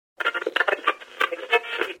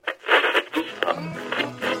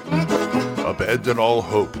Abandon all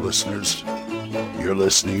hope, listeners. You're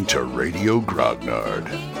listening to Radio Grognard,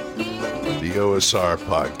 the OSR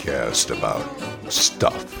podcast about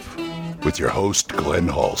stuff, with your host, Glenn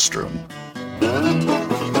Hallstrom.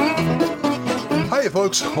 Hi,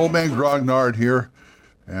 folks. Old Man Grognard here,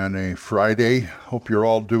 and a Friday. Hope you're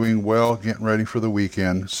all doing well, getting ready for the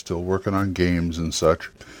weekend, still working on games and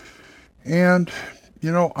such. And,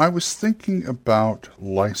 you know, I was thinking about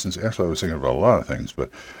actually I was thinking about a lot of things, but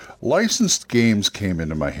licensed games came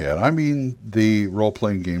into my head. I mean, the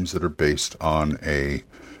role-playing games that are based on a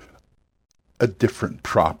different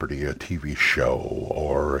property, a TV show,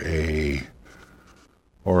 or a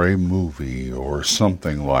movie, or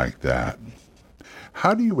something like that.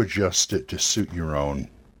 How do you adjust it to suit your own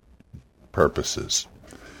purposes?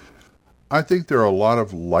 I think there are a lot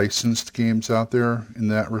of licensed games out there in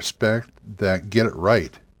that respect that get it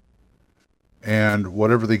right. And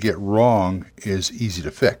whatever they get wrong is easy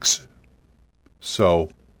to fix.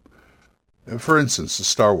 So, for instance,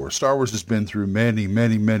 Star Wars. Star Wars has been through many,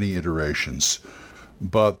 many, many iterations.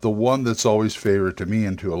 But the one that's always favorite to me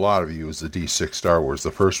and to a lot of you is the D6 Star Wars,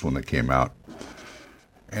 the first one that came out.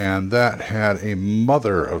 And that had a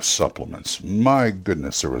mother of supplements. My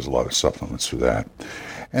goodness, there was a lot of supplements for that.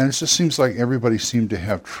 And it just seems like everybody seemed to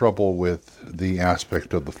have trouble with the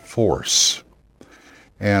aspect of the Force.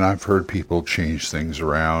 And I've heard people change things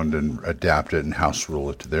around and adapt it and house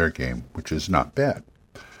rule it to their game, which is not bad.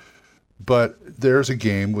 But there's a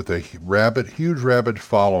game with a huge rabid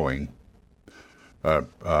following,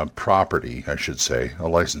 property, I should say, a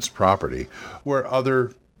licensed property, where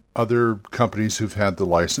other companies who've had the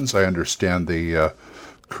license, I understand the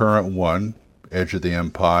current one, Edge of the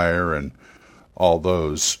Empire and all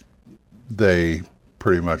those, they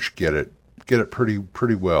pretty much get it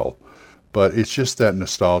pretty well. But it's just that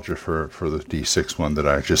nostalgia for the D6 one that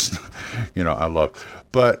I just, I love.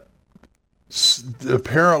 But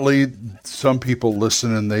apparently some people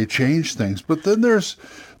listen and they change things. But then there's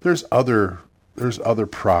other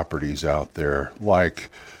properties out there, like,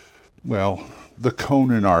 well, the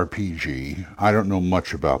Conan RPG. I don't know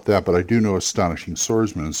much about that, but I do know Astonishing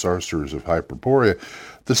Swordsman and Sorcerers of Hyperborea.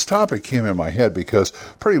 This topic came in my head because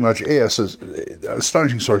pretty much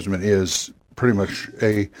Astonishing Swordsman is pretty much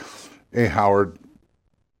a Howard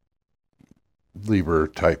Lieber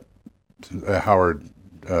type,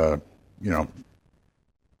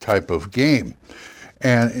 type of game.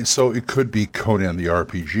 And so it could be Conan the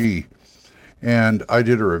RPG. And I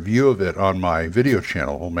did a review of it on my video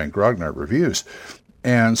channel, Old Man Grognard Reviews.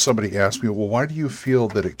 And somebody asked me, well, why do you feel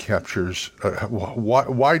that it captures,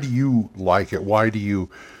 why do you like it? Why do you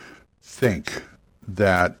think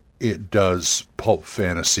that it does pulp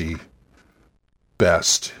fantasy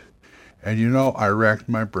best? And I racked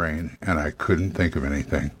my brain and I couldn't think of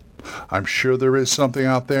anything. I'm sure there is something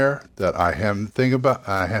out there that I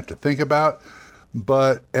have to think about,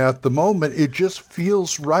 but at the moment it just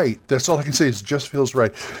feels right. That's all I can say is it just feels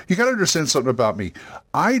right. You got to understand something about me.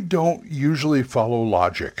 I don't usually follow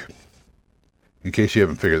logic, in case you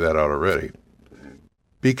haven't figured that out already.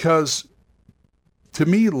 Because to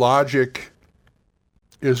me, logic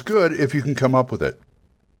is good if you can come up with it.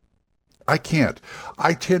 I can't.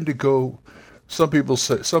 I tend to go, some people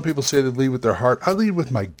say they lead with their heart. I lead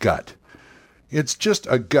with my gut. It's just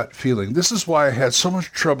a gut feeling. This is why I had so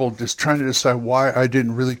much trouble just trying to decide why I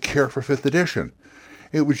didn't really care for 5th edition.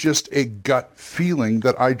 It was just a gut feeling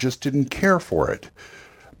that I just didn't care for it.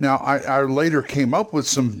 Now, I later came up with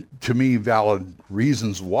some, to me, valid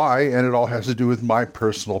reasons why, and it all has to do with my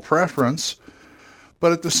personal preference.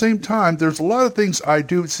 But at the same time, there's a lot of things I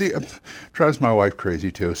do. See, it drives my wife crazy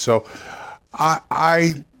too. So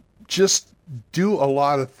I just do a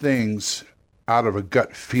lot of things out of a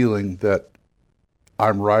gut feeling that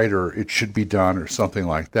I'm right or it should be done or something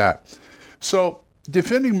like that. So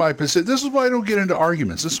defending my position, this is why I don't get into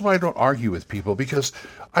arguments. This is why I don't argue with people, because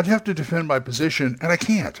I'd have to defend my position and I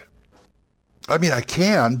can't. I mean, I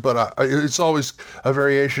can, but it's always a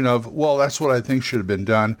variation of, well, that's what I think should have been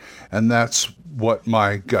done, and that's what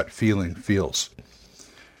my gut feeling feels.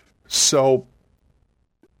 So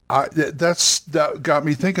that got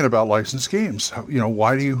me thinking about licensed games.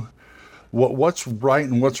 What's right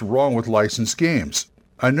and what's wrong with licensed games?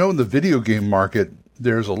 I know in the video game market,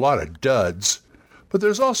 there's a lot of duds, but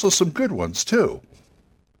there's also some good ones too.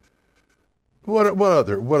 What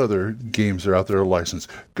other games are out there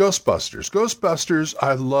licensed? Ghostbusters. Ghostbusters,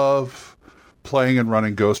 I love playing and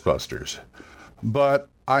running Ghostbusters. But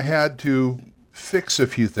I had to fix a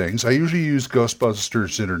few things. I usually use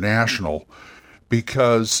Ghostbusters International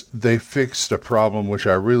because they fixed a problem which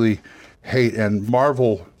I really hate. And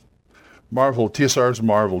TSR's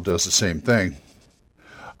Marvel does the same thing.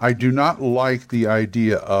 I do not like the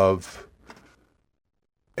idea of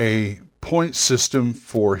a point system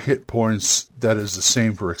for hit points that is the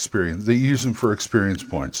same for experience. They use them for experience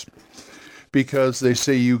points because they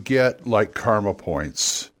say you get like karma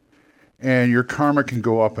points, and your karma can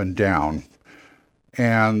go up and down,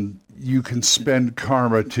 and you can spend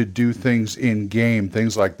karma to do things in game,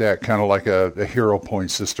 things like that, kind of like a hero point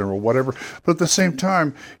system or whatever. But at the same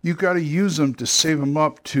time, you got to use them to save them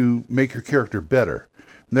up to make your character better.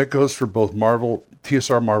 And that goes for both Marvel,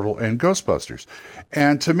 TSR Marvel, and Ghostbusters.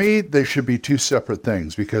 And to me, they should be two separate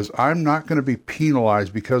things, because I'm not going to be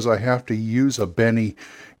penalized because I have to use a Benny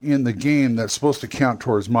in the game that's supposed to count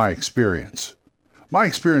towards my experience. My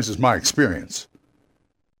experience is my experience.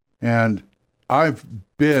 And I've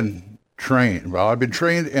been trained. Well, I've been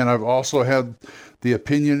trained, and I've also had the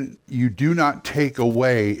opinion you do not take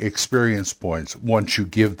away experience points once you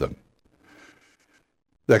give them.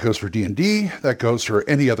 That goes for D&D. That goes for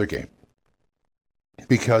any other game.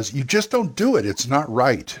 Because you just don't do it. It's not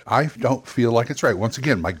right. I don't feel like it's right. Once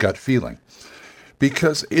again, my gut feeling.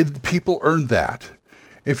 Because people earn that.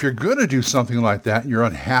 If you're going to do something like that and you're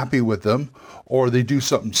unhappy with them, or they do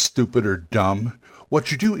something stupid or dumb, what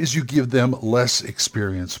you do is you give them less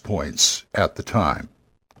experience points at the time.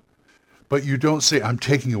 But you don't say, I'm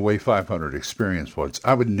taking away 500 experience points.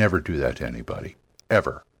 I would never do that to anybody,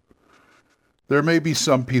 ever. There may be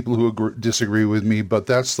some people who disagree with me, but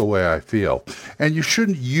that's the way I feel. And you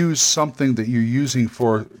shouldn't use something that you're using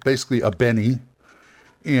for basically a Benny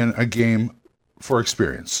in a game for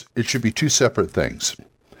experience. It should be two separate things.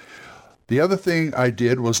 The other thing I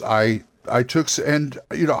did was I took, and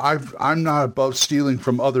you know, I'm not above stealing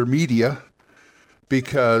from other media,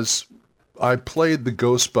 because I played the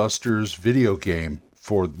Ghostbusters video game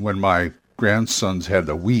for when my grandsons had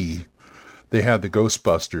the Wii. They had the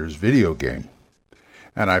Ghostbusters video game,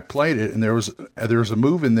 and I played it, and there was a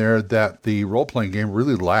move in there that the role-playing game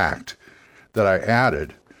really lacked that I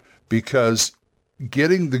added, because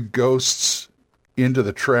getting the ghosts into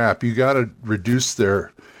the trap, you got to reduce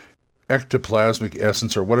their ectoplasmic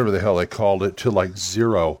essence, or whatever the hell they called it, to like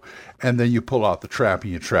 0, and then you pull out the trap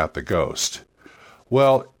and you trap the ghost.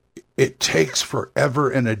 Well, it takes forever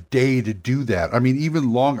and a day to do that. I mean,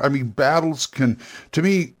 even long. I mean, battles can, to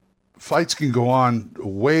me, fights can go on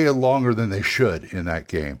way longer than they should in that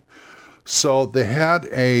game. So they had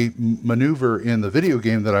a maneuver in the video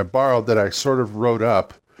game that I borrowed that I sort of wrote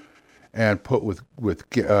up and put with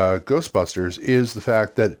Ghostbusters, is the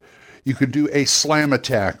fact that you could do a slam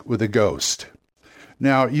attack with a ghost.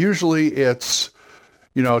 Now, usually it's,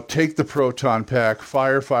 you know, take the proton pack,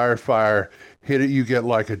 fire, hit it, you get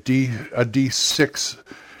like a D6.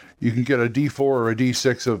 You can get a D4 or a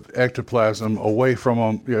D6 of ectoplasm away from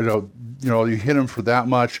them. You know, you hit them for that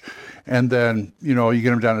much, and then, you know, you get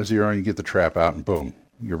them down to 0 and you get the trap out, and boom,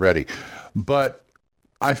 you're ready. But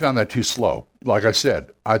I found that too slow. Like I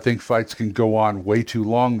said, I think fights can go on way too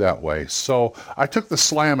long that way. So I took the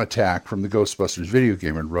slam attack from the Ghostbusters video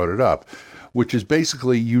game and wrote it up, which is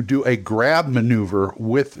basically you do a grab maneuver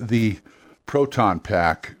with the proton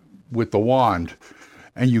pack with the wand,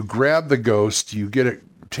 and you grab the ghost, you get it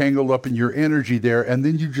tangled up in your energy there, and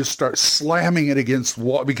then you just start slamming it against the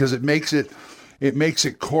wall, because it makes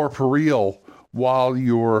it corporeal while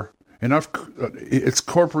you're enough. It's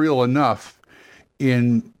corporeal enough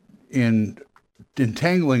in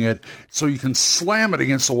entangling it, so you can slam it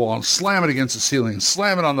against the wall and slam it against the ceiling,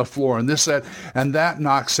 slam it on the floor, and that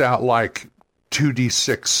knocks out like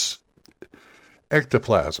 2d6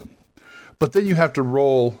 ectoplasm. But then you have to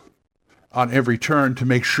roll on every turn to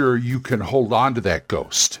make sure you can hold on to that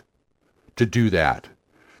ghost to do that.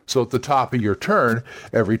 So at the top of your turn,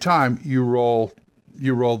 every time you roll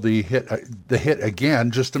the hit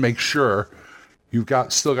again, just to make sure you've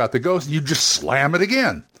still got the ghost, you just slam it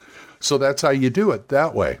again. So that's how you do it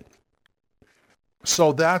that way.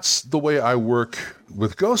 So that's the way I work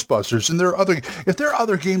with Ghostbusters. And if there are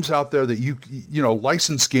other games out there that you know,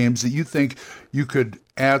 licensed games that you think you could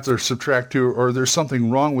add or subtract to, or there's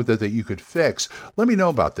something wrong with it that you could fix, let me know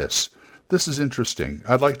about this. This is interesting.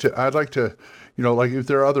 I'd like to, you know, like if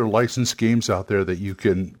there are other licensed games out there that you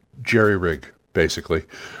can jerry-rig, basically.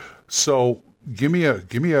 So drop me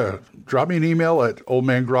an email at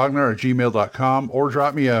oldmangrognar@gmail.com, or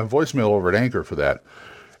drop me a voicemail over at Anchor for that.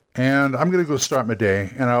 And I'm going to go start my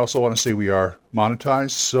day. And I also want to say we are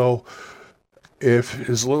monetized. So if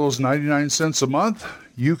as little as 99 cents a month,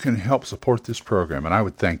 you can help support this program. And I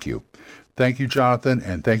would thank you. Thank you, Jonathan.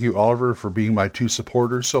 And thank you, Oliver, for being my 2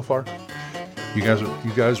 supporters so far. You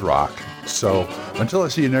guys rock. So until I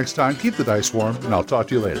see you next time, keep the dice warm, and I'll talk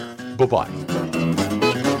to you later. Bye-bye.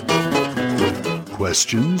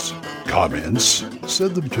 Questions? Comments?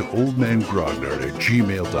 Send them to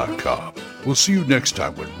oldmangrognard@gmail.com. We'll see you next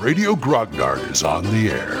time when Radio Grognard is on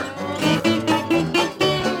the air.